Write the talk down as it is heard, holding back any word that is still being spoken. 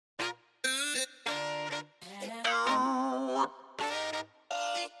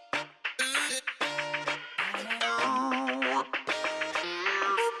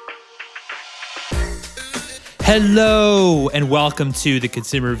Hello and welcome to the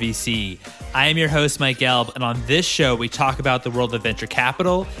Consumer VC. I am your host, Mike Gelb, and on this show, we talk about the world of venture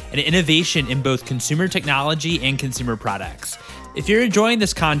capital and innovation in both consumer technology and consumer products. If you're enjoying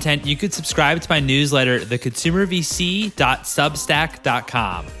this content, you could subscribe to my newsletter,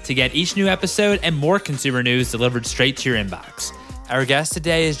 theconsumervc.substack.com, to get each new episode and more consumer news delivered straight to your inbox. Our guest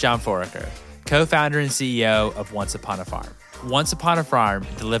today is John Foraker, co-founder and CEO of Once Upon a Farm. Once Upon a Farm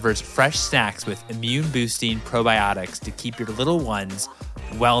delivers fresh snacks with immune-boosting probiotics to keep your little ones'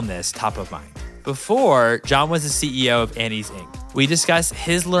 wellness top of mind. Before, John was the CEO of Annie's Inc. We discuss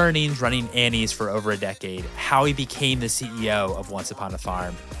his learnings running Annie's for over a decade, how he became the CEO of Once Upon a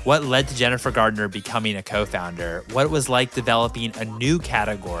Farm, what led to Jennifer Garner becoming a co-founder, what it was like developing a new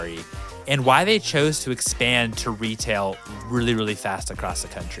category, and why they chose to expand to retail really, really fast across the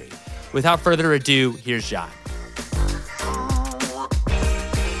country. Without further ado, here's John.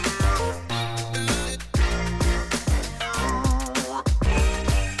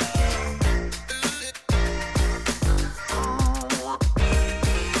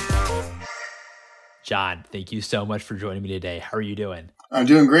 John, thank you so much for joining me today. How are you doing? I'm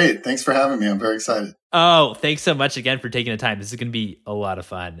doing great. Thanks for having me. I'm very excited. Oh, thanks so much again for taking the time. This is going to be a lot of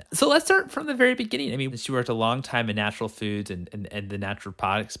fun. So let's start from the very beginning. I mean, you worked a long time in natural foods and the natural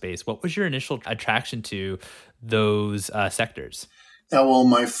product space. What was your initial attraction to those sectors? Yeah, well,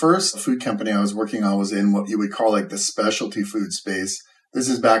 my first food company I was working on was in what you would call like the specialty food space. This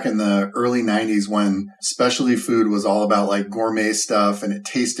is back in the early 90s when specialty food was all about like gourmet stuff and it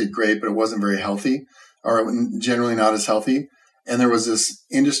tasted great, but it wasn't very healthy or generally not as healthy. And there was this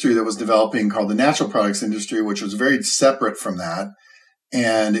industry that was developing called the natural products industry, which was very separate from that.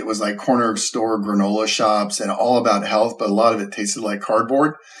 And it was like corner store granola shops and all about health, but a lot of it tasted like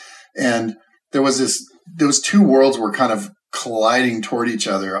cardboard. And there was those two worlds were kind of colliding toward each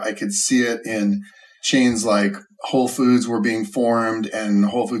other. I could see it in chains like Whole Foods were being formed and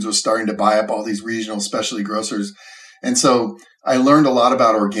Whole Foods was starting to buy up all these regional specialty grocers. And so I learned a lot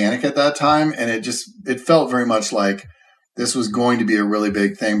about organic at that time. And it felt very much like this was going to be a really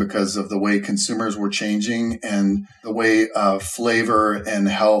big thing because of the way consumers were changing and the way flavor and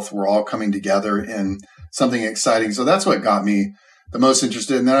health were all coming together in something exciting. So that's what got me the most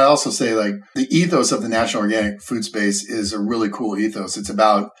interested. And then I also say like the ethos of the national organic food space is a really cool ethos. It's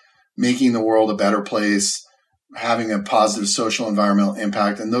about making the world a better place, having a positive social environmental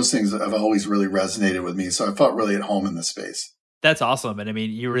impact. And those things have always really resonated with me. So I felt really at home in this space. That's awesome. And I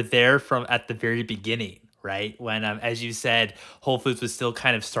mean, you were there from at the very beginning, right? When, as you said, Whole Foods was still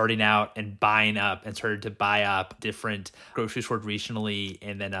kind of starting out and buying up and started to buy up different grocery stores regionally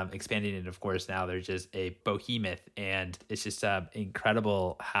and then expanding it. Of course, now they're just a behemoth. And it's just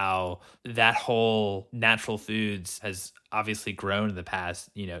incredible how that whole natural foods has obviously grown in the past,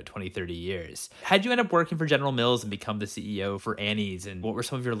 20, 30 years. How'd you end up working for General Mills and become the CEO for Annie's? And what were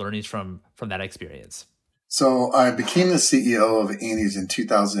some of your learnings from that experience? So I became the CEO of Annie's in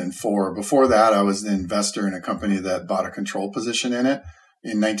 2004. Before that, I was an investor in a company that bought a control position in it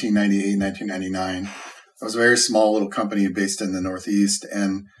in 1998, 1999. It was a very small little company based in the Northeast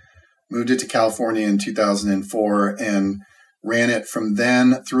and moved it to California in 2004 and ran it from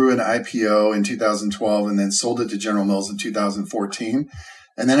then through an IPO in 2012 and then sold it to General Mills in 2014.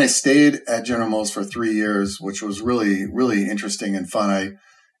 And then I stayed at General Mills for 3 years, which was really, really interesting and fun.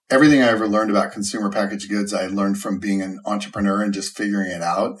 Everything I ever learned about consumer packaged goods, I learned from being an entrepreneur and just figuring it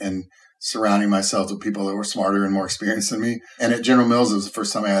out and surrounding myself with people that were smarter and more experienced than me. And at General Mills, it was the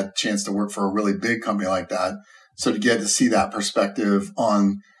first time I had a chance to work for a really big company like that. So to get to see that perspective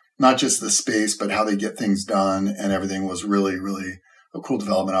on not just the space, but how they get things done and everything was really, really a cool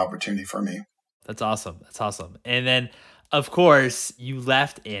development opportunity for me. That's awesome. That's awesome. And then, of course, you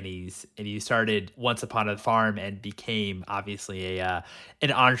left Annie's and you started Once Upon a Farm and became obviously an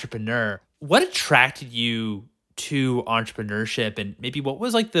entrepreneur. What attracted you to entrepreneurship, and maybe what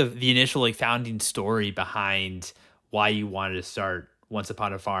was like the initial like founding story behind why you wanted to start Once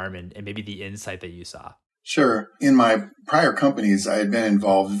Upon a Farm and maybe the insight that you saw? Sure. In my prior companies, I had been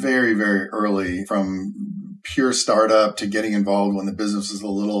involved very, very early, from pure startup to getting involved when the business was a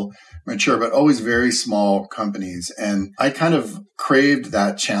little mature, but always very small companies. And I kind of craved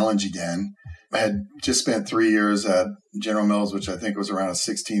that challenge again. I had just spent 3 years at General Mills, which I think was around a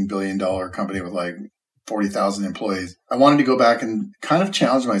 $16 billion company with like 40,000 employees. I wanted to go back and kind of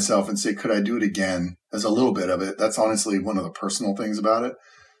challenge myself and say, could I do it again? As a little bit of it. That's honestly one of the personal things about it.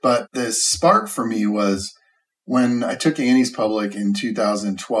 But the spark for me was when I took Annie's public in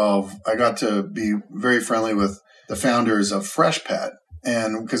 2012, I got to be very friendly with the founders of Freshpet.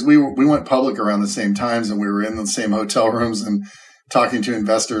 And because we went public around the same times and we were in the same hotel rooms and talking to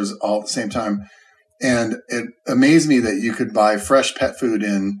investors all at the same time. And it amazed me that you could buy fresh pet food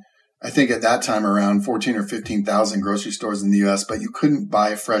in, I think at that time around 14 or 15,000 grocery stores in the US, but you couldn't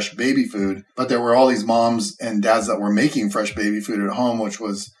buy fresh baby food. But there were all these moms and dads that were making fresh baby food at home, which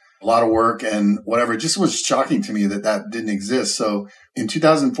was a lot of work and whatever. It just was shocking to me that that didn't exist. So in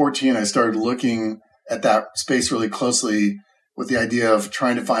 2014, I started looking at that space really closely with the idea of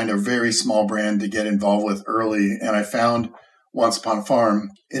trying to find a very small brand to get involved with early. And I found Once Upon a Farm.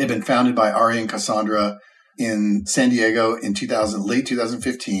 It had been founded by Ari and Cassandra in San Diego in late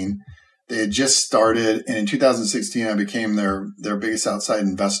 2015. They had just started, and in 2016, I became their biggest outside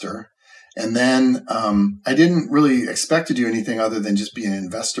investor. And then I didn't really expect to do anything other than just be an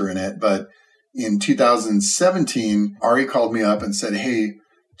investor in it. But in 2017, Ari called me up and said, "Hey,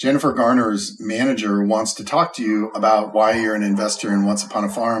 Jennifer Garner's manager wants to talk to you about why you're an investor in Once Upon a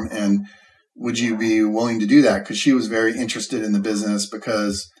Farm, and would you be willing to do that?" Because she was very interested in the business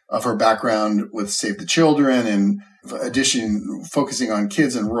because of her background with Save the Children and focusing on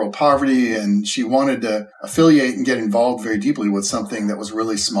kids in rural poverty. And she wanted to affiliate and get involved very deeply with something that was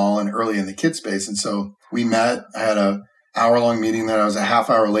really small and early in the kid space. And so we met. I had a hour-long meeting that I was a half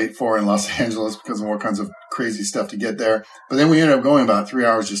hour late for in Los Angeles because of all kinds of crazy stuff to get there. But then we ended up going about 3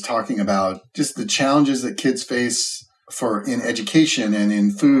 hours just talking about just the challenges that kids face in education and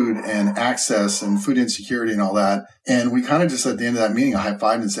in food and access and food insecurity and all that. And we kind of just at the end of that meeting, I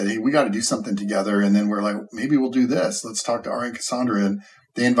high-fived and said, "Hey, we got to do something together." And then we're like, maybe we'll do this. Let's talk to Ari and Cassandra. And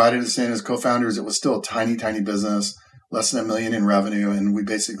they invited us in as co-founders. It was still a tiny, tiny business, less than $1 million in revenue. And we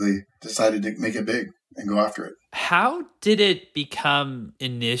basically decided to make it big and go after it. How did it become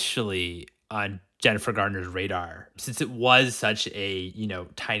initially on Jennifer Garner's radar, since it was such a,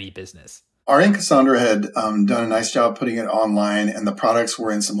 tiny business? Ari and Cassandra had done a nice job putting it online, and the products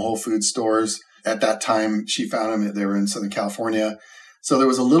were in some Whole Foods stores. At that time, she found them. They were in Southern California. So there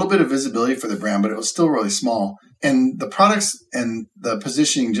was a little bit of visibility for the brand, but it was still really small. And the products and the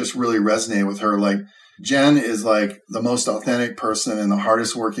positioning just really resonated with her. Like, Jen is like the most authentic person and the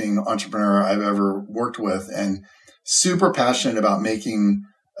hardest working entrepreneur I've ever worked with, and super passionate about making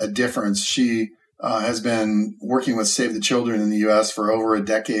a difference. She has been working with Save the Children in the U.S. for over a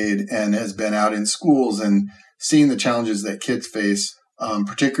decade and has been out in schools and seeing the challenges that kids face,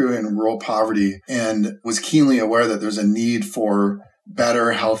 particularly in rural poverty, and was keenly aware that there's a need for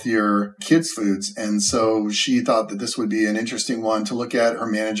better, healthier kids' foods. And so she thought that this would be an interesting one to look at. Her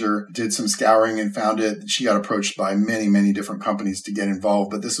manager did some scouring and found it. She got approached by many, many different companies to get involved,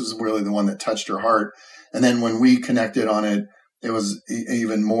 but this was really the one that touched her heart. And then when we connected on it, it was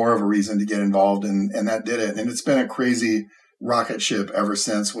even more of a reason to get involved, and that did it. And it's been a crazy rocket ship ever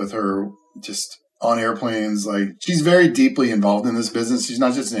since, with her just on airplanes. Like, she's very deeply involved in this business. She's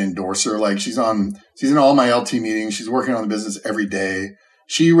not just an endorser. Like, she's in all my LT meetings. She's working on the business every day.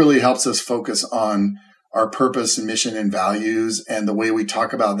 She really helps us focus on our purpose and mission and values and the way we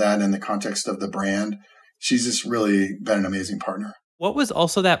talk about that in the context of the brand. She's just really been an amazing partner. What was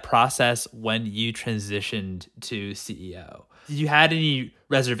also that process when you transitioned to CEO? Did you had any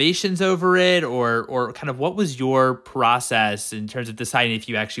reservations over it, or kind of what was your process in terms of deciding if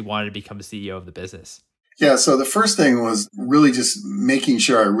you actually wanted to become a CEO of the business? Yeah, so the first thing was really just making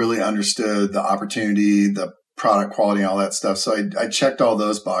sure I really understood the opportunity, the product quality, and all that stuff. So I checked all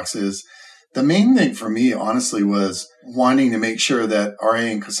those boxes. The main thing for me, honestly, was wanting to make sure that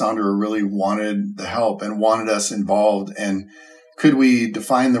Ari and Cassandra really wanted the help and wanted us involved. And could we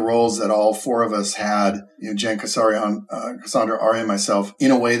define the roles that all four of us had, Jen, Cassandra, Ari, and myself, in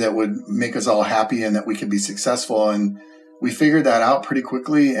a way that would make us all happy and that we could be successful? And we figured that out pretty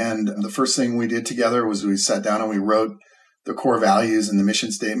quickly. And the first thing we did together was we sat down and we wrote the core values and the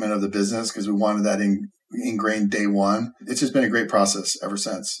mission statement of the business, because we wanted that ingrained day one. It's just been a great process ever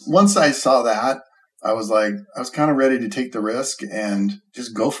since. Once I saw that, I was kind of ready to take the risk and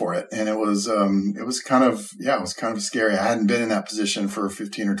just go for it. And it was kind of scary. I hadn't been in that position for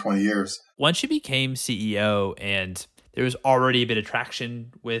 15 or 20 years. Once you became CEO and there was already a bit of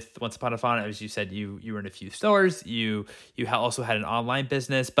traction with Once Upon a Farm, as you said, you were in a few stores, you also had an online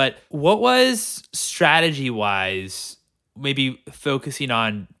business, but what was strategy-wise, maybe focusing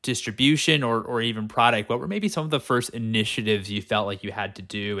on distribution or even product, what were maybe some of the first initiatives you felt like you had to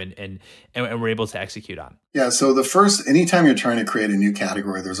do and were able to execute on? Yeah. So anytime you're trying to create a new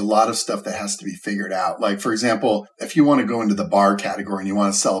category, there's a lot of stuff that has to be figured out. Like, for example, if you want to go into the bar category and you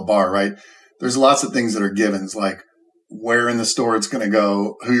want to sell a bar, right? There's lots of things that are givens, like where in the store it's going to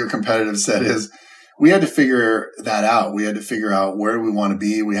go, who your competitive set is. We had to figure that out. We had to figure out where we want to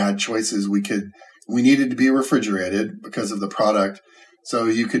be. We had choices. We needed to be refrigerated because of the product. So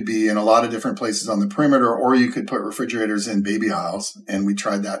you could be in a lot of different places on the perimeter, or you could put refrigerators in baby aisles. And we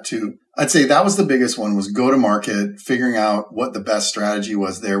tried that too. I'd say that was the biggest one, was go to market, figuring out what the best strategy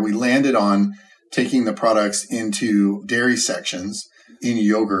was there. We landed on taking the products into dairy sections in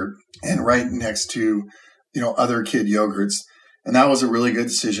yogurt and right next to, other kid yogurts. And that was a really good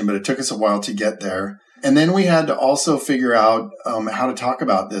decision, but it took us a while to get there. And then we had to also figure out how to talk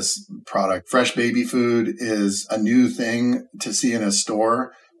about this product. Fresh baby food is a new thing to see in a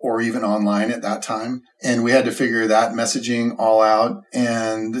store or even online at that time. And we had to figure that messaging all out.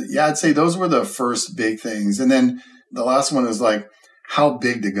 And yeah, I'd say those were the first big things. And then the last one was like, how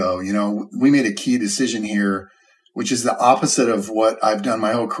big to go? We made a key decision here, which is the opposite of what I've done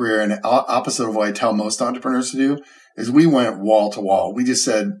my whole career and opposite of what I tell most entrepreneurs to do, is we went wall to wall. We just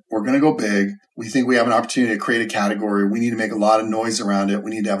said, we're going to go big. We think we have an opportunity to create a category. We need to make a lot of noise around it.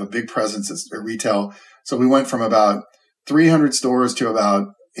 We need to have a big presence at retail. So we went from about 300 stores to about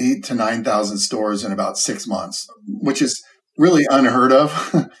 8,000 to 9,000 stores in about 6 months, which is really unheard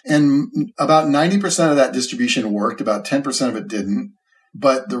of. And about 90% of that distribution worked. About 10% of it didn't.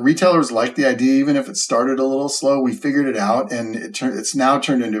 But the retailers liked the idea, even if it started a little slow. We figured it out, and it's now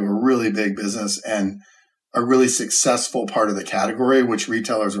turned into a really big business and a really successful part of the category, which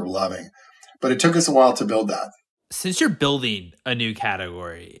retailers are loving. But it took us a while to build that. Since you're building a new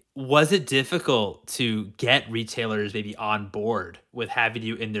category, was it difficult to get retailers maybe on board with having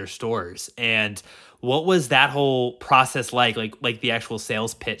you in their stores? And what was that whole process like the actual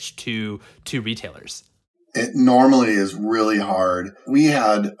sales pitch to retailers? It normally is really hard. We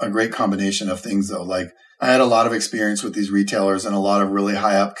had a great combination of things, though. Like, I had a lot of experience with these retailers and a lot of really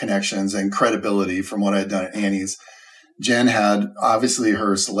high up connections and credibility from what I'd done at Annie's. Jen had obviously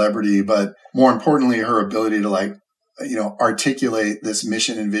her celebrity, but more importantly, her ability to articulate this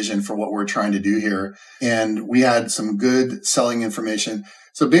mission and vision for what we're trying to do here. And we had some good selling information.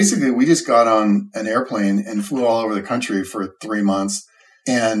 So basically, we just got on an airplane and flew all over the country for 3 months.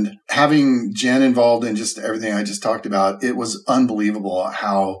 And having Jen involved in just everything I just talked about, it was unbelievable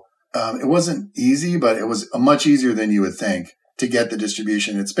how it wasn't easy, but it was much easier than you would think to get the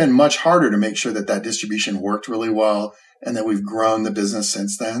distribution. It's been much harder to make sure that distribution worked really well and that we've grown the business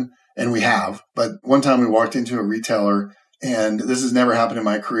since then. And we have. But one time we walked into a retailer, and this has never happened in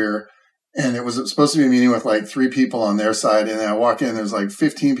my career. And it was supposed to be a meeting with like 3 people on their side. And I walk in, there's like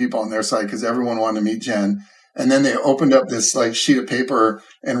 15 people on their side because everyone wanted to meet Jen. And then they opened up this like sheet of paper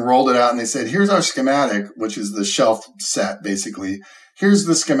and rolled it out, and they said, here's our schematic, which is the shelf set, basically. Here's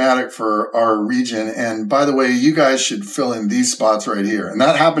the schematic for our region. And by the way, you guys should fill in these spots right here. And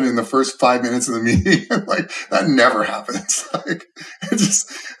that happened in the first 5 minutes of the meeting. Like, that never happens. Like,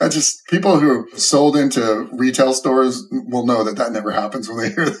 that just people who sold into retail stores will know that never happens when they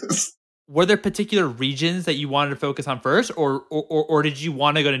hear this. Were there particular regions that you wanted to focus on first, or did you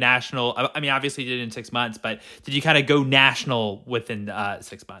want to go to national? I mean, obviously you did it in 6 months, but did you kind of go national within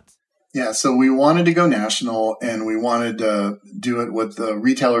 6 months? Yeah, so we wanted to go national, and we wanted to do it with the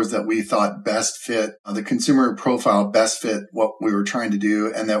retailers that we thought best fit, the consumer profile best fit what we were trying to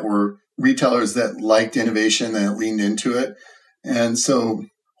do, and that were retailers that liked innovation and leaned into it. And so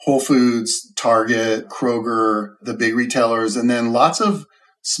Whole Foods, Target, Kroger, the big retailers, and then lots of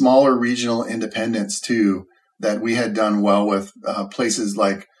smaller regional independents too, that we had done well with, places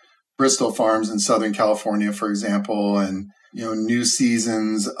like Bristol Farms in Southern California, for example, and New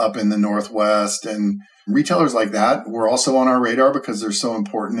Seasons up in the Northwest, and retailers like that were also on our radar because they're so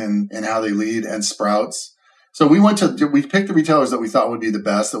important in how they lead, and Sprouts. So we picked the retailers that we thought would be the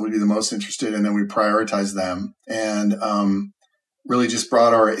best, that would be the most interested, and then we prioritized them, and really just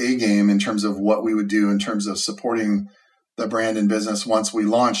brought our A game in terms of what we would do in terms of supporting the brand and business once we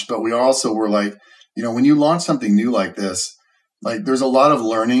launched. But we also were like, when you launch something new like this, like there's a lot of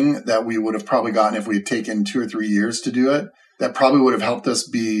learning that we would have probably gotten if we had taken 2 or 3 years to do it, that probably would have helped us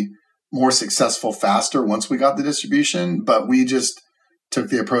be more successful faster once we got the distribution. But we just took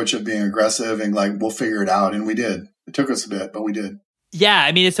the approach of being aggressive and like, we'll figure it out. And we did. It took us a bit, but we did. Yeah,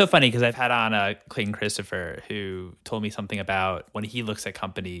 I mean, it's so funny because I've had on Clayton Christopher, who told me something about when he looks at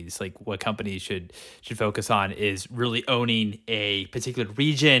companies, like what companies should focus on is really owning a particular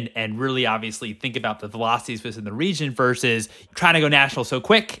region and really obviously think about the velocities within the region versus trying to go national so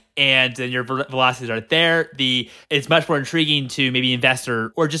quick and then your velocities aren't there. It's much more intriguing to maybe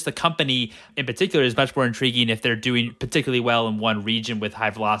investor or just the company in particular is much more intriguing if they're doing particularly well in one region with high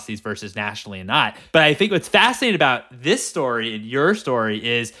velocities versus nationally and not. But I think what's fascinating about this story and your story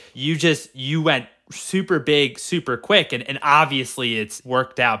is you went super big, super quick, and obviously it's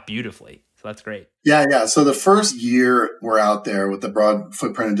worked out beautifully. So that's great. Yeah. So the first year we're out there with the broad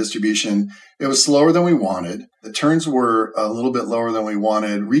footprint of distribution, it was slower than we wanted. The turns were a little bit lower than we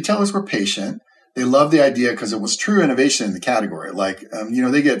wanted. Retailers were patient. They loved the idea because it was true innovation in the category. Like,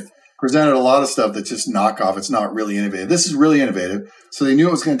 they get presented a lot of stuff that's just knockoff. It's not really innovative. This is really innovative. So they knew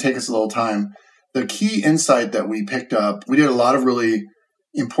it was going to take us a little time. The key insight that we picked up, we did a lot of really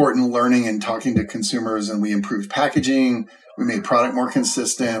important learning and talking to consumers, and we improved packaging. We made product more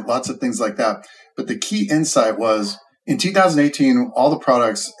consistent, lots of things like that. But the key insight was in 2018, all the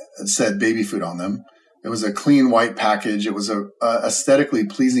products said baby food on them. It was a clean white package. It was a aesthetically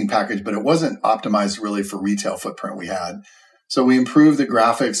pleasing package, but it wasn't optimized really for retail footprint we had. So we improved the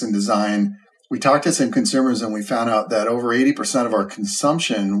graphics and design. We talked to some consumers and we found out that over 80% of our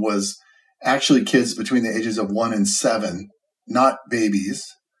consumption was actually kids between the ages of 1 and 7, not babies.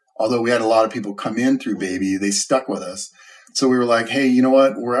 Although we had a lot of people come in through baby, they stuck with us. So we were like, hey, you know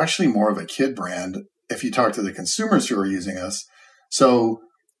what? We're actually more of a kid brand if you talk to the consumers who are using us. So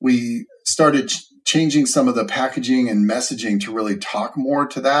we started changing some of the packaging and messaging to really talk more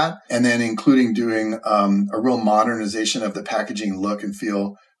to that, and then including doing a real modernization of the packaging look and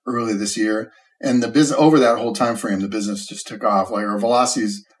feel early this year. And the business over that whole time frame, the business just took off. Like our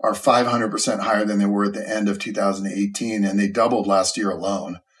velocities are 500% higher than they were at the end of 2018, and they doubled last year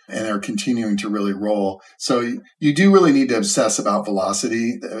alone. And they're continuing to really roll. So you do really need to obsess about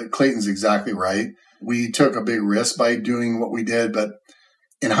velocity. Clayton's exactly right. We took a big risk by doing what we did, but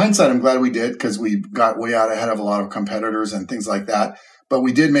in hindsight, I'm glad we did because we got way out ahead of a lot of competitors and things like that. But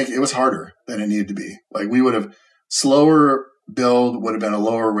we did it was harder than it needed to be. Like we would have slower build would have been a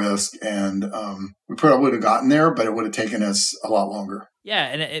lower risk, and we probably would have gotten there, but it would have taken us a lot longer. Yeah,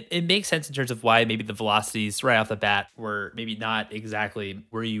 and it makes sense in terms of why maybe the velocities right off the bat were maybe not exactly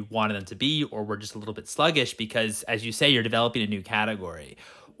where you wanted them to be, or were just a little bit sluggish because, as you say, you're developing a new category.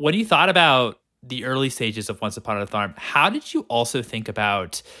 When you thought about the early stages of Once Upon a Farm, how did you also think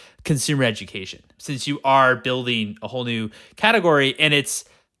about consumer education? Since you are building a whole new category, and it's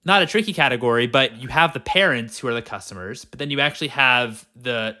not a tricky category, but you have the parents who are the customers, but then you actually have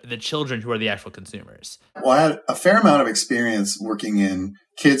the children who are the actual consumers. Well, I had a fair amount of experience working in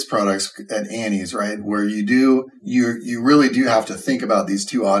kids products at Annie's, right? Where you really do have to think about these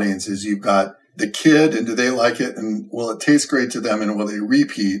two audiences. You've got the kid, and do they like it? And will it taste great to them? And will they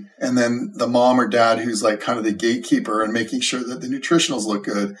repeat? And then the mom or dad who's like kind of the gatekeeper and making sure that the nutritionals look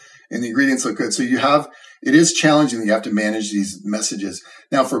good and the ingredients look good. So it is challenging. You have to manage these messages.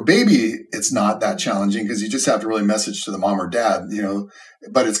 Now for baby, it's not that challenging because you just have to really message to the mom or dad,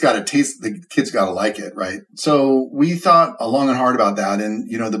 but it's got to taste, the kid's got to like it, right? So we thought long and hard about that. And,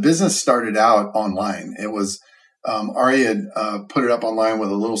 the business started out online. It was, Ari had put it up online with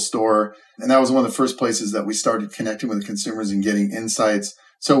a little store. And that was one of the first places that we started connecting with consumers and getting insights.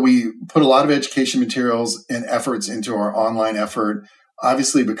 So we put a lot of education materials and efforts into our online effort,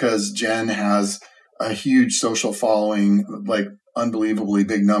 obviously because Jen has a huge social following, like unbelievably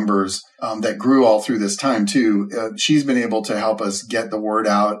big numbers that grew all through this time too. She's been able to help us get the word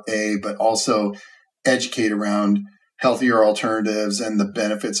out, but also educate around healthier alternatives and the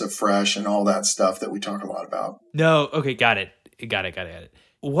benefits of fresh and all that stuff that we talk a lot about. No, okay, got it.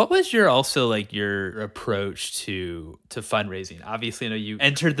 What was your approach to fundraising? Obviously, I know you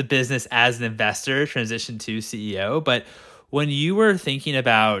entered the business as an investor, transitioned to CEO, but when you were thinking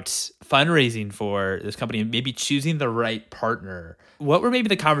about fundraising for this company and maybe choosing the right partner, what were maybe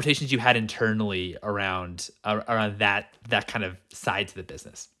the conversations you had internally around that kind of side to the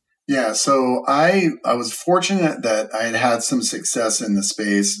business? Yeah, so I was fortunate that I had some success in the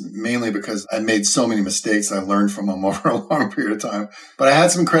space, mainly because I made so many mistakes. I learned from them over a long period of time. But I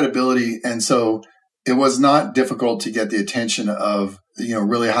had some credibility, and so it was not difficult to get the attention of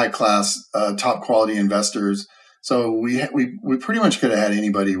really high class, top quality investors. So we pretty much could have had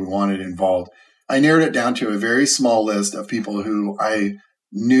anybody we wanted involved. I narrowed it down to a very small list of people who I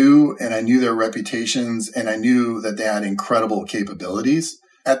knew, and I knew their reputations, and I knew that they had incredible capabilities.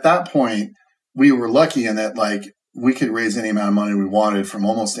 At that point, we were lucky in that we could raise any amount of money we wanted from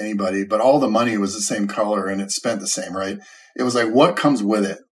almost anybody, but all the money was the same color and it spent the same, right? It was like, what comes with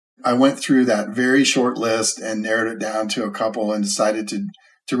it? I went through that very short list and narrowed it down to a couple and decided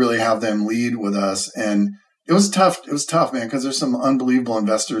to really have them lead with us. And it was tough. It was tough, man, because there's some unbelievable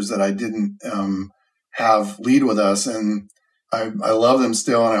investors that I didn't have lead with us. And I love them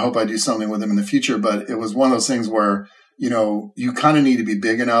still, and I hope I do something with them in the future. But it was one of those things where you kind of need to be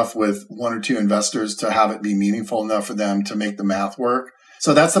big enough with one or two investors to have it be meaningful enough for them to make the math work.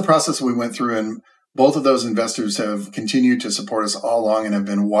 So that's the process we went through. And both of those investors have continued to support us all along and have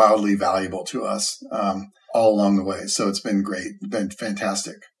been wildly valuable to us all along the way. So it's been great. It's been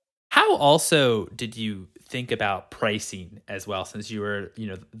fantastic. How also did you think about pricing as well, since you were,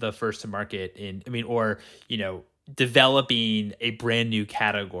 the first to market developing a brand new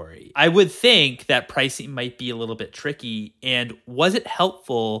category? I would think that pricing might be a little bit tricky. And was it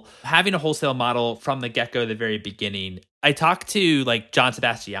helpful having a wholesale model from the get-go, the very beginning? I talked to John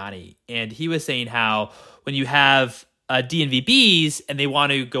Sebastiani, and he was saying how when you have DNVBs and they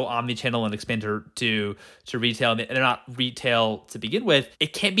want to go omnichannel and expand to retail, and they're not retail to begin with,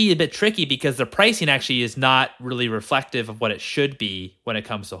 it can be a bit tricky because the pricing actually is not really reflective of what it should be when it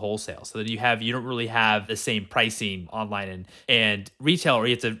comes to wholesale. So that you don't really have the same pricing online and retail, or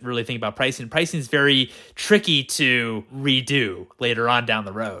you have to really think about pricing. Pricing is very tricky to redo later on down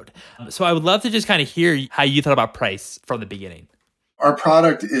the road. So I would love to just kind of hear how you thought about price from the beginning. Our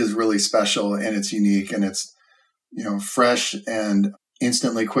product is really special and it's unique, and it's fresh and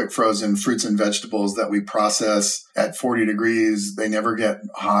instantly quick frozen fruits and vegetables that we process at 40 degrees. They never get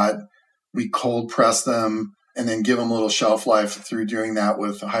hot. We cold press them and then give them a little shelf life through doing that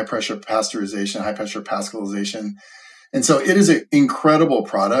with high pressure pasteurization, high pressure pascalization. And so it is an incredible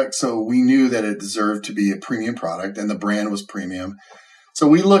product. So we knew that it deserved to be a premium product, and the brand was premium. So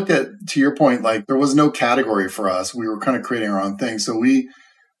we looked at, to your point, there was no category for us. We were kind of creating our own thing. So we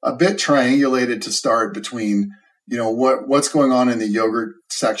a bit triangulated to start between what's going on in the yogurt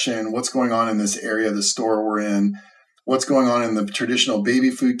section, what's going on in this area of the store we're in, what's going on in the traditional baby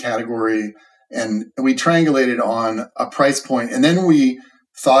food category. And we triangulated on a price point. And then we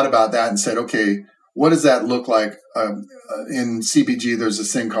thought about that and said, okay, what does that look like? In CPG, there's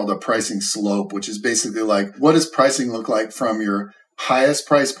this thing called a pricing slope, which is basically what does pricing look like from your highest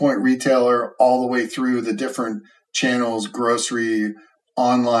price point retailer all the way through the different channels, grocery,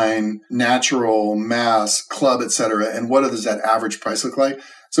 online, natural, mass, club, et cetera, and what does that average price look like?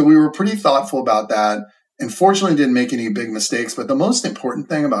 So we were pretty thoughtful about that, and fortunately didn't make any big mistakes. But the most important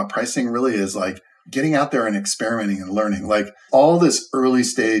thing about pricing really is getting out there and experimenting and learning. All this early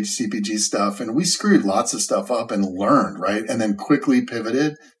stage CPG stuff, and we screwed lots of stuff up and learned, right? And then quickly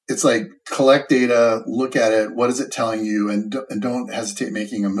pivoted. It's collect data, look at it, what is it telling you, and don't hesitate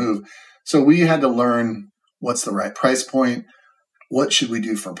making a move. So we had to learn what's the right price point. What should we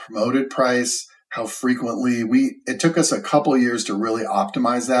do for promoted price? How frequently? It took us a couple of years to really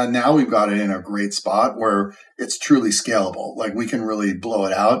optimize that. Now we've got it in a great spot where it's truly scalable. We can really blow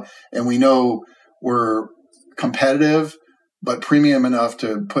it out. And we know we're competitive, but premium enough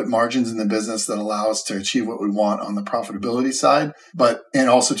to put margins in the business that allow us to achieve what we want on the profitability side, and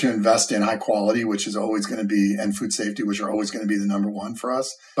also to invest in high quality, which is always going to be, and food safety, which are always going to be the number one for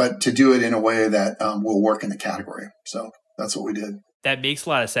us, but to do it in a way that will work in the category. So that's what we did. That makes a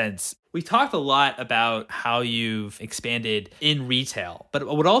lot of sense. We talked a lot about how you've expanded in retail, but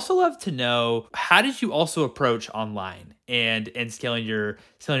I would also love to know, how did you also approach online and scaling your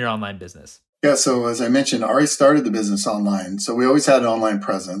online business? Yeah, so as I mentioned, Ari started the business online. So we always had an online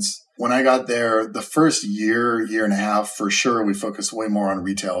presence. When I got there, the first year and a half, for sure, we focused way more on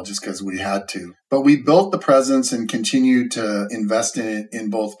retail just because we had to. But we built the presence and continued to invest in it, in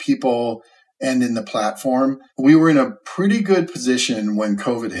both people and in the platform. We were in a pretty good position when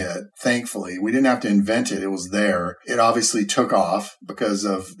COVID hit, thankfully. We didn't have to invent it. It was there. It obviously took off because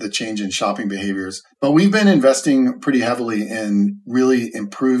of the change in shopping behaviors. But we've been investing pretty heavily in really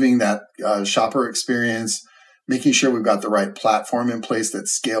improving that shopper experience, making sure we've got the right platform in place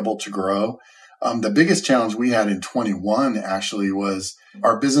that's scalable to grow. The biggest challenge we had in 21 actually was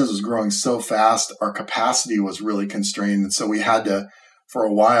our business was growing so fast, our capacity was really constrained. And so we had to, for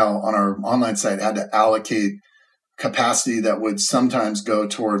a while on our online site, had to allocate capacity that would sometimes go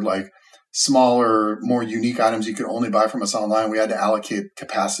toward smaller, more unique items you could only buy from us online. We had to allocate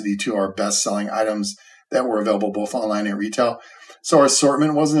capacity to our best selling items that were available both online and retail. So our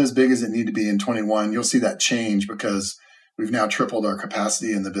assortment wasn't as big as it needed to be in 21. You'll see that change because we've now tripled our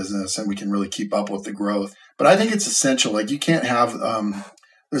capacity in the business and we can really keep up with the growth. But I think it's essential. You can't have,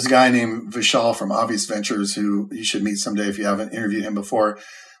 there's a guy named Vishal from Obvious Ventures who you should meet someday if you haven't interviewed him before.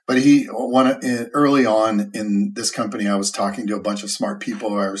 But early on in this company, I was talking to a bunch of smart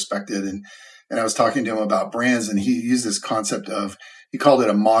people I respected, and I was talking to him about brands, and he used this concept of, he called it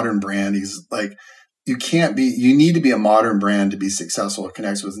a modern brand. He's you need to be a modern brand to be successful. It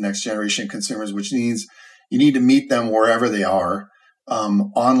connects with next generation consumers, which means you need to meet them wherever they are,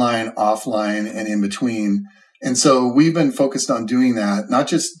 online, offline, and in between. And so we've been focused on doing that, not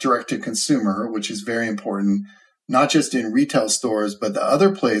just direct to consumer, which is very important, not just in retail stores, but the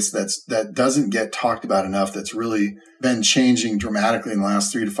other place that doesn't get talked about enough, that's really been changing dramatically in the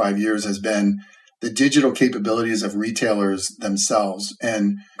last 3 to 5 years, has been the digital capabilities of retailers themselves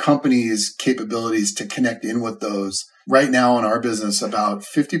and companies' capabilities to connect in with those. Right now in our business, about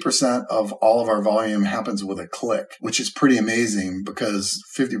 50% of all of our volume happens with a click, which is pretty amazing because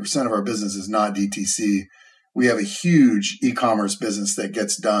 50% of our business is not DTC. We have a huge e-commerce business that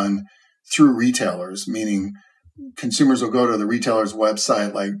gets done through retailers, meaning consumers will go to the retailer's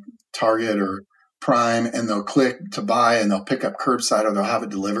website like Target or Prime and they'll click to buy and they'll pick up curbside or they'll have it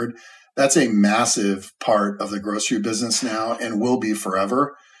delivered. That's a massive part of the grocery business now and will be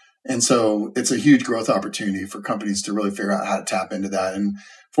forever. And so it's a huge growth opportunity for companies to really figure out how to tap into that. And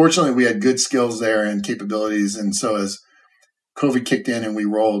fortunately, we had good skills there and capabilities. And so as COVID kicked in and we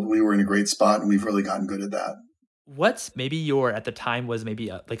rolled, we were in a great spot and we've really gotten good at that. What's maybe your, at the time was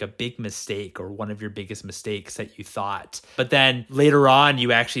maybe like a big mistake or one of your biggest mistakes that you thought, but then later on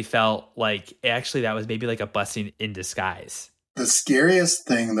you actually felt like actually that was maybe like a blessing in disguise? The scariest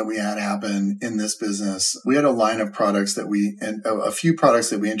thing that we had happen in this business, we had a line of products and a few products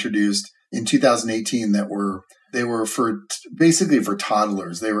that we introduced in 2018 they were basically for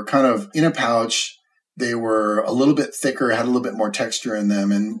toddlers. They were kind of in a pouch. They were a little bit thicker, had a little bit more texture in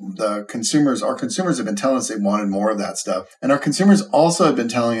them. And our consumers have been telling us they wanted more of that stuff. And our consumers also have been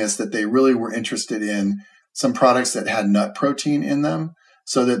telling us that they really were interested in some products that had nut protein in them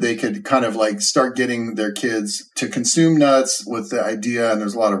so that they could kind of like start getting their kids to consume nuts with the idea. And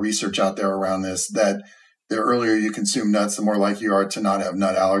there's a lot of research out there around this, that the earlier you consume nuts, the more likely you are to not have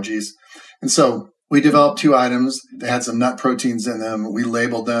nut allergies. And so we developed 2 items that had some nut proteins in them. We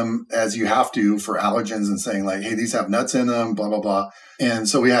labeled them as you have to for allergens and saying like, hey, these have nuts in them, blah, blah, blah. And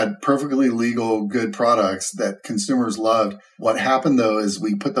so we had perfectly legal, good products that consumers loved. What happened though is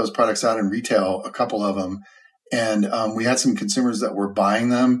we put those products out in retail, a couple of them, and we had some consumers that were buying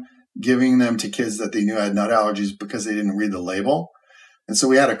them, giving them to kids that they knew had nut allergies because they didn't read the label. And so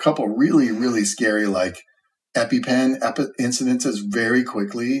we had a couple really, really scary like EpiPen incidences very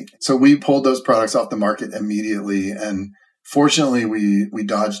quickly. So we pulled those products off the market immediately. And fortunately, we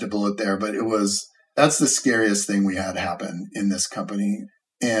dodged a bullet there. But that's the scariest thing we had happen in this company.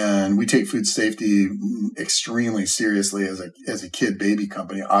 And we take food safety extremely seriously as a kid baby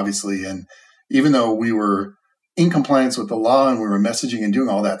company, obviously. And even though we were in compliance with the law and we were messaging and doing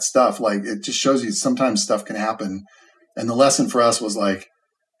all that stuff, like it just shows you sometimes stuff can happen. And the lesson for us was like,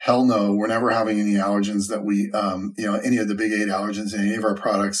 hell no, we're never having any allergens that any of the big 8 allergens in any of our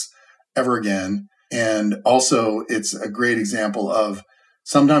products ever again. And also it's a great example of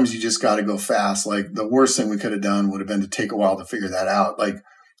sometimes you just got to go fast. Like the worst thing we could have done would have been to take a while to figure that out. Like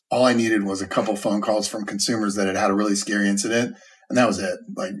all I needed was a couple phone calls from consumers that had a really scary incident. And that was it.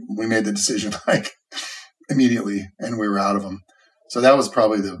 Like we made the decision like immediately and we were out of them. So that was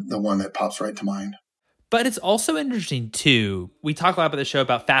probably the one that pops right to mind. But it's also interesting too. We talk a lot about the show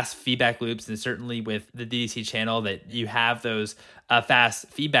about fast feedback loops, and certainly with the DDC channel that you have those fast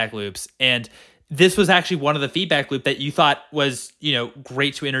feedback loops. And this was actually one of the feedback loop that you thought was,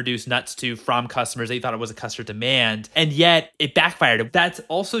 great to introduce nuts to from customers that you thought it was a customer demand, and yet it backfired. That's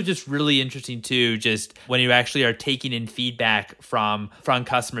also just really interesting too, just when you actually are taking in feedback from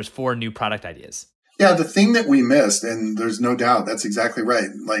customers for new product ideas. Yeah, the thing that we missed, and there's no doubt, that's exactly right.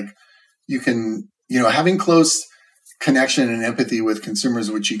 Like you can, having close connection and empathy with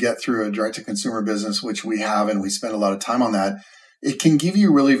consumers, which you get through a direct-to-consumer business, which we have, and we spend a lot of time on that, it can give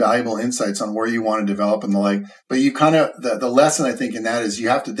you really valuable insights on where you want to develop and the like. But you kind of, the lesson I think in that is you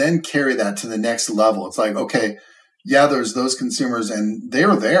have to then carry that to the next level. It's like, okay, yeah, there's those consumers and they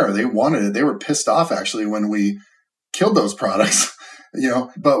were there. They wanted it. They were pissed off actually when we killed those products,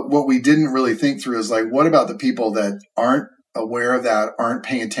 but what we didn't really think through is like, what about the people that aren't aware of that, aren't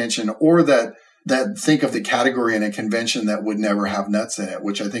paying attention, or that think of the category in a convention that would never have nuts in it,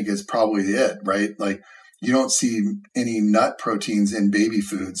 which I think is probably it, right? Like you don't see any nut proteins in baby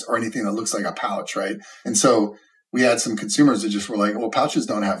foods or anything that looks like a pouch, right? And so we had some consumers that just were like, well, pouches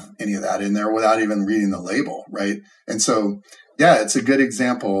don't have any of that in there without even reading the label, right? And so, yeah, it's a good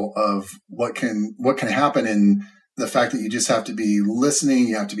example of what can happen in the fact that you just have to be listening,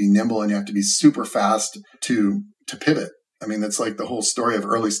 you have to be nimble, and you have to be super fast to pivot. I mean, that's like the whole story of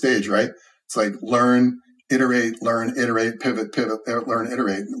early stage, right? It's like learn, iterate, pivot, learn,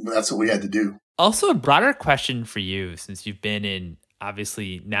 iterate. That's what we had to do. Also, a broader question for you, since you've been in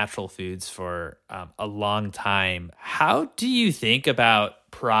obviously natural foods for a long time. How do you think about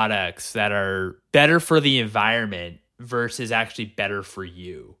products that are better for the environment versus actually better for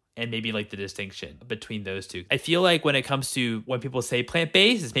you? And maybe like the distinction between those two. I feel like when it comes to when people say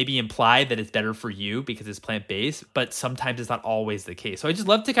plant-based, it's maybe implied that it's better for you because it's plant-based, but sometimes it's not always the case. So I just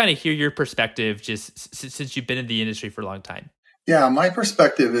love to kind of hear your perspective just since you've been in the industry for a long time. Yeah, my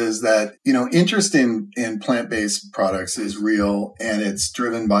perspective is that, interest in plant-based products is real and it's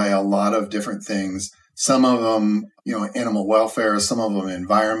driven by a lot of different things. Some of them, animal welfare, some of them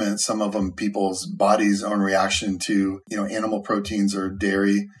environment, some of them people's bodies' own reaction to, animal proteins or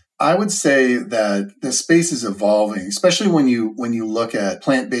dairy. I would say that the space is evolving, especially when you look at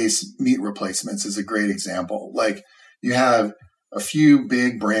plant-based meat replacements is a great example. Like you have a few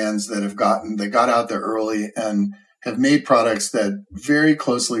big brands that got out there early and have made products that very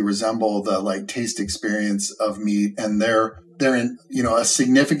closely resemble the like taste experience of meat. And they're in, a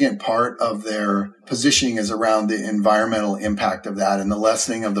significant part of their positioning is around the environmental impact of that and the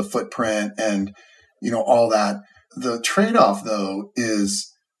lessening of the footprint and, all that. The trade-off though is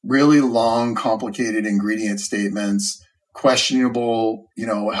really long, complicated ingredient statements, questionable,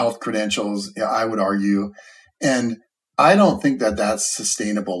 health credentials, I would argue. And I don't think that that's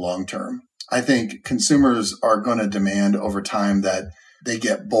sustainable long term. I think consumers are going to demand over time that they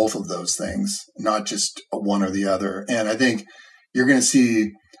get both of those things, not just one or the other. And I think you're going to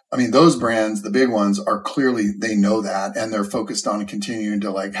see, those brands, the big ones are clearly, they know that, and they're focused on continuing to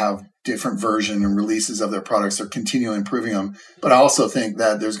like have different version and releases of their products. They're continually improving them. But I also think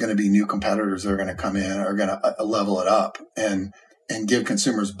that there's going to be new competitors that are going to come in, are going to level it up and give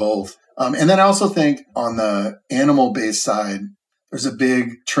consumers both. And then I also think on the animal-based side, there's a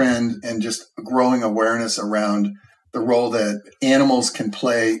big trend and just growing awareness around the role that animals can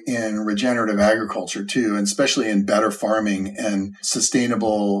play in regenerative agriculture too, and especially in better farming and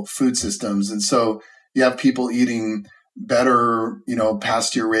sustainable food systems. And so you have people eating better,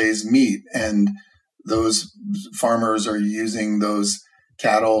 pasture raised meat, and those farmers are using those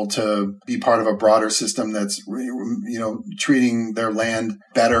cattle to be part of a broader system that's, treating their land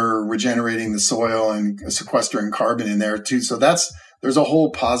better, regenerating the soil and sequestering carbon in there too. So there's a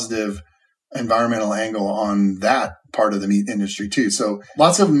whole positive environmental angle on that part of the meat industry too. So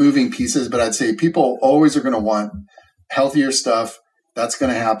lots of moving pieces, but I'd say people always are going to want healthier stuff. That's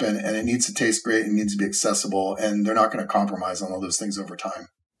going to happen, and it needs to taste great and needs to be accessible, and they're not going to compromise on all those things over time.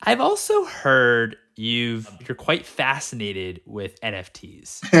 I've also heard you're quite fascinated with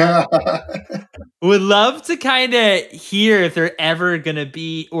NFTs. Would love to kind of hear if they're ever going to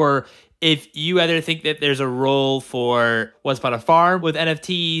be, or if you either think that there's a role for Once Upon a Farm with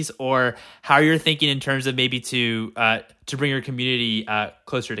NFTs, or how you're thinking in terms of maybe to bring your community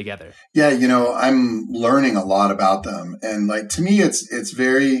closer together. Yeah, I'm learning a lot about them. And like, to me, it's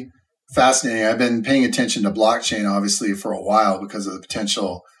very fascinating. I've been paying attention to blockchain, obviously, for a while because of the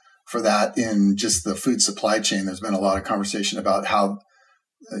potential for that in just the food supply chain. There's been a lot of conversation about how,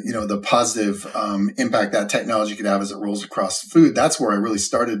 the positive impact that technology could have as it rolls across food. That's where I really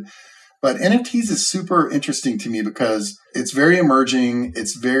started. But NFTs is super interesting to me because it's very emerging.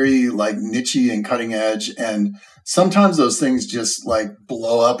 It's very like niche-y and cutting edge. And sometimes those things just like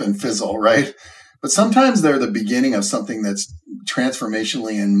blow up and fizzle, right? But sometimes they're the beginning of something that's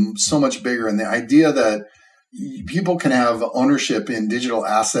transformationally and so much bigger. And the idea that people can have ownership in digital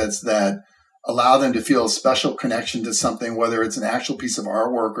assets that allow them to feel a special connection to something, whether it's an actual piece of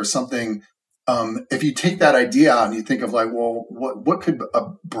artwork or something. If you take that idea out and you think of like, well, what could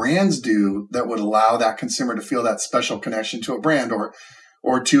brands do that would allow that consumer to feel that special connection to a brand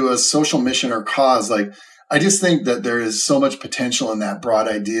or to a social mission or cause? Like, I just think that there is so much potential in that broad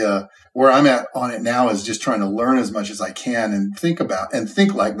idea. Where I'm at on it now is just trying to learn as much as I can and think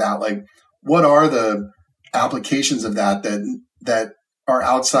like that. Like, what are the applications of that are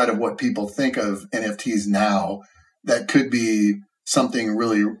outside of what people think of NFTs now that could be something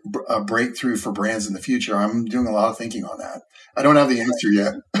really a breakthrough for brands in the future? I'm doing a lot of thinking on that. I don't have the answer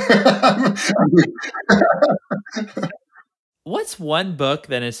yet. What's one book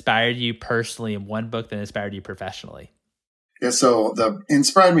that inspired you personally and one book that inspired you professionally? Yeah, so the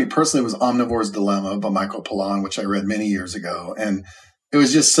inspired me personally was Omnivore's Dilemma by Michael Pollan, which I read many years ago. And it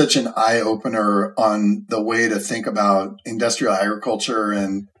was just such an eye-opener on the way to think about industrial agriculture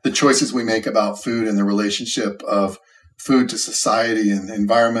and the choices we make about food and the relationship of food to society and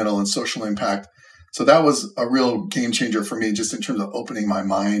environmental and social impact. So that was a real game changer for me, just in terms of opening my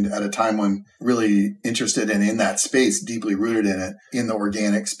mind at a time when really interested and in that space, deeply rooted in it, in the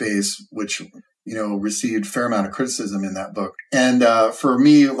organic space, which, received a fair amount of criticism in that book. And for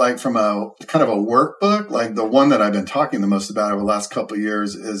me, like from a kind of a workbook, like the one that I've been talking the most about over the last couple of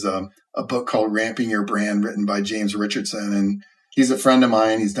years is a book called Ramping Your Brand, written by James Richardson. And he's a friend of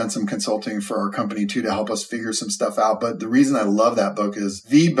mine. He's done some consulting for our company too to help us figure some stuff out. But the reason I love that book is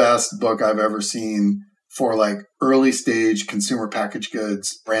the best book I've ever seen for like early stage consumer packaged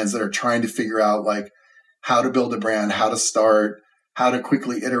goods brands that are trying to figure out like how to build a brand, how to start, how to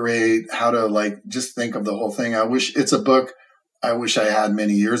quickly iterate, how to like just think of the whole thing. I wish it's a book I wish I had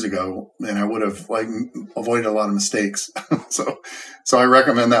many years ago, and I would have avoided a lot of mistakes. So I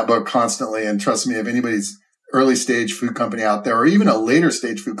recommend that book constantly. And trust me, if anybody's early stage food company out there, or even a later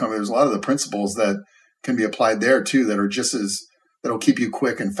stage food company, there's a lot of the principles that can be applied there too, that are just as, that'll keep you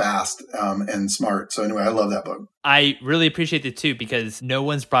quick and fast and smart. So anyway, I love that book. I really appreciate it too, because no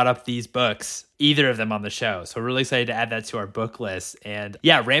one's brought up these books, either of them on the show. So we're really excited to add that to our book list. And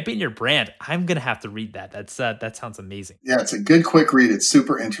yeah, Ramping Your Brand, I'm going to have to read that. That sounds amazing. Yeah, it's a good, quick read. It's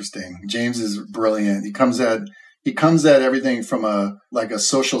super interesting. James is brilliant. He comes at everything from a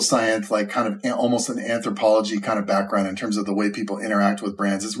social science, like kind of almost an anthropology kind of background in terms of the way people interact with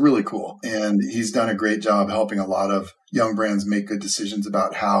brands. It's really cool. And he's done a great job helping a lot of young brands make good decisions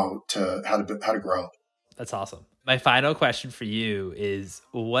about how to grow. That's awesome. My final question for you is,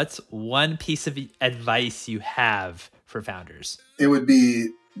 what's one piece of advice you have for founders? It would be,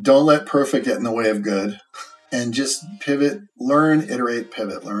 don't let perfect get in the way of good, and just pivot, learn, iterate,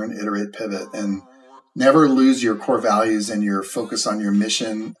 pivot, and never lose your core values and your focus on your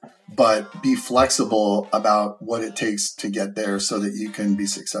mission, but be flexible about what it takes to get there so that you can be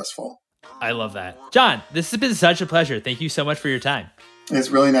successful. I love that. John, this has been such a pleasure. Thank you so much for your time. It's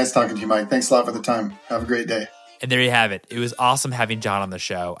really nice talking to you, Mike. Thanks a lot for the time. Have a great day. And there you have it. It was awesome having John on the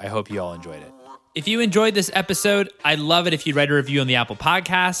show. I hope you all enjoyed it. If you enjoyed this episode, I'd love it if you'd write a review on the Apple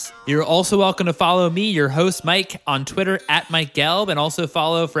Podcasts. You're also welcome to follow me, your host, Mike, on Twitter @MikeGelb, and also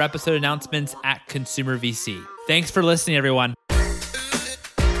follow for episode announcements @ConsumerVC. Thanks for listening, everyone.